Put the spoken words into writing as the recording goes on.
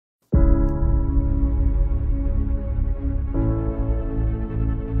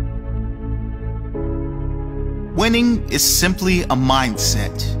Winning is simply a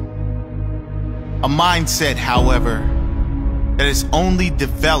mindset. A mindset, however, that is only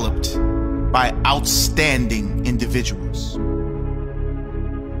developed by outstanding individuals.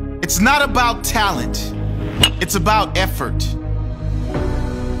 It's not about talent, it's about effort.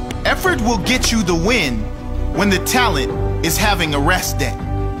 Effort will get you the win when the talent is having a rest day.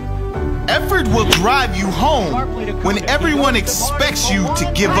 Effort will drive you home when everyone expects you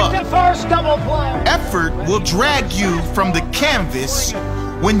to give up. Effort will drag you from the canvas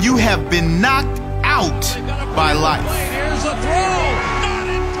when you have been knocked out by life.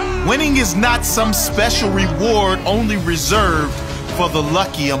 Winning is not some special reward only reserved for the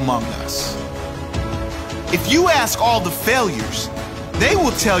lucky among us. If you ask all the failures, they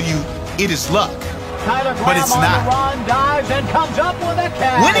will tell you it is luck. But it's not.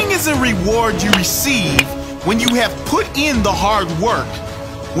 Winning is a reward you receive when you have put in the hard work,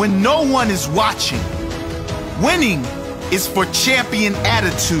 when no one is watching. Winning is for champion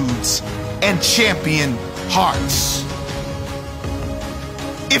attitudes and champion hearts.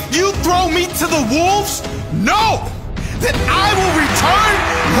 If you throw me to the wolves, know that I will return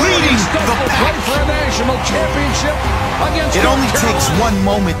leading the pack. For a national championship against it only takes one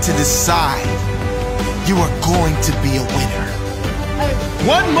moment to decide you are going to be a winner.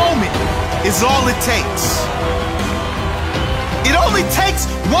 One moment is all it takes. It only takes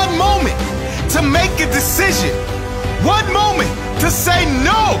one moment to make a decision. One moment to say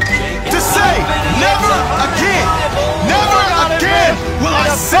no, to say never again. Never again will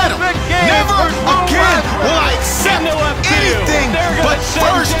I settle. Never again will I accept anything but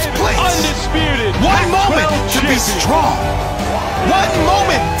first place. One moment to be strong. One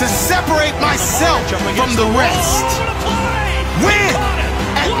moment to separate myself from the rest. Win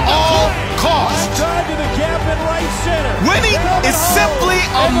at all costs. Winning is simply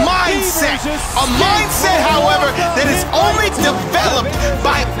a mindset. A mindset, however, that is only developed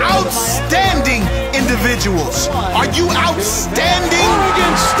by outstanding individuals. Are you outstanding?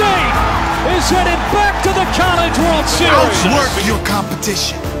 Oregon State is headed back to the College World Series. Outwork your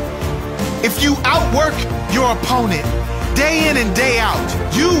competition. If you outwork your opponent day in and day out,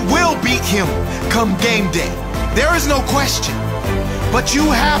 you will beat him come game day. There is no question. But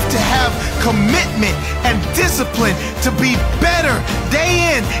you have to have commitment and discipline to be better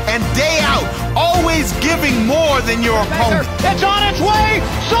day in and day out, always giving more than your opponent. It's on its way.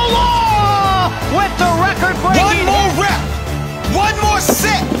 Salah with the record-breaking. One more rep, one more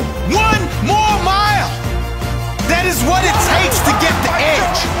set, one more mile. That is what it takes to get the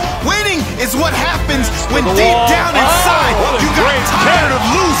edge. Winning is what happens when deep down inside you got tired of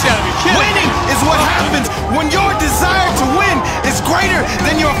losing. Winning is what happens when your desire to win is greater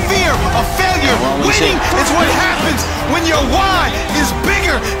than your fear of failure. Winning is what happens when your why is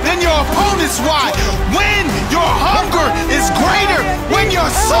bigger than your opponent's why. When your hunger is greater, when your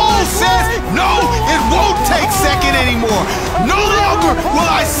soul says, no, it won't take second anymore. No longer will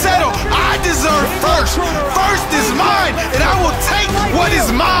I settle. I deserve first. First is mine, and I will take what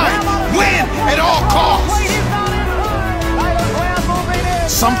is mine. Win at all costs.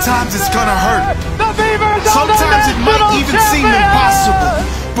 Sometimes it's gonna hurt. Sometimes it might even seem impossible.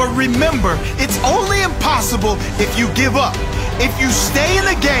 But remember, it's only impossible if you give up. If you stay in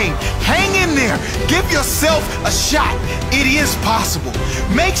the game, hang in there, give yourself a shot. It is possible.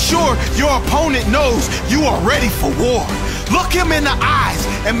 Make sure your opponent knows you are ready for war. Look him in the eyes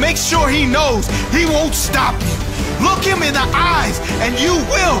and make sure he knows he won't stop you. Look him in the eyes and you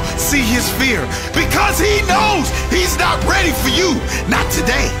will see his fear, because he knows he's not ready for you. Not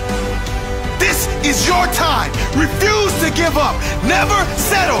today. This is your time. Refuse to give up. Never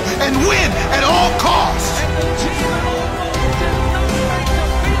settle and win at all costs.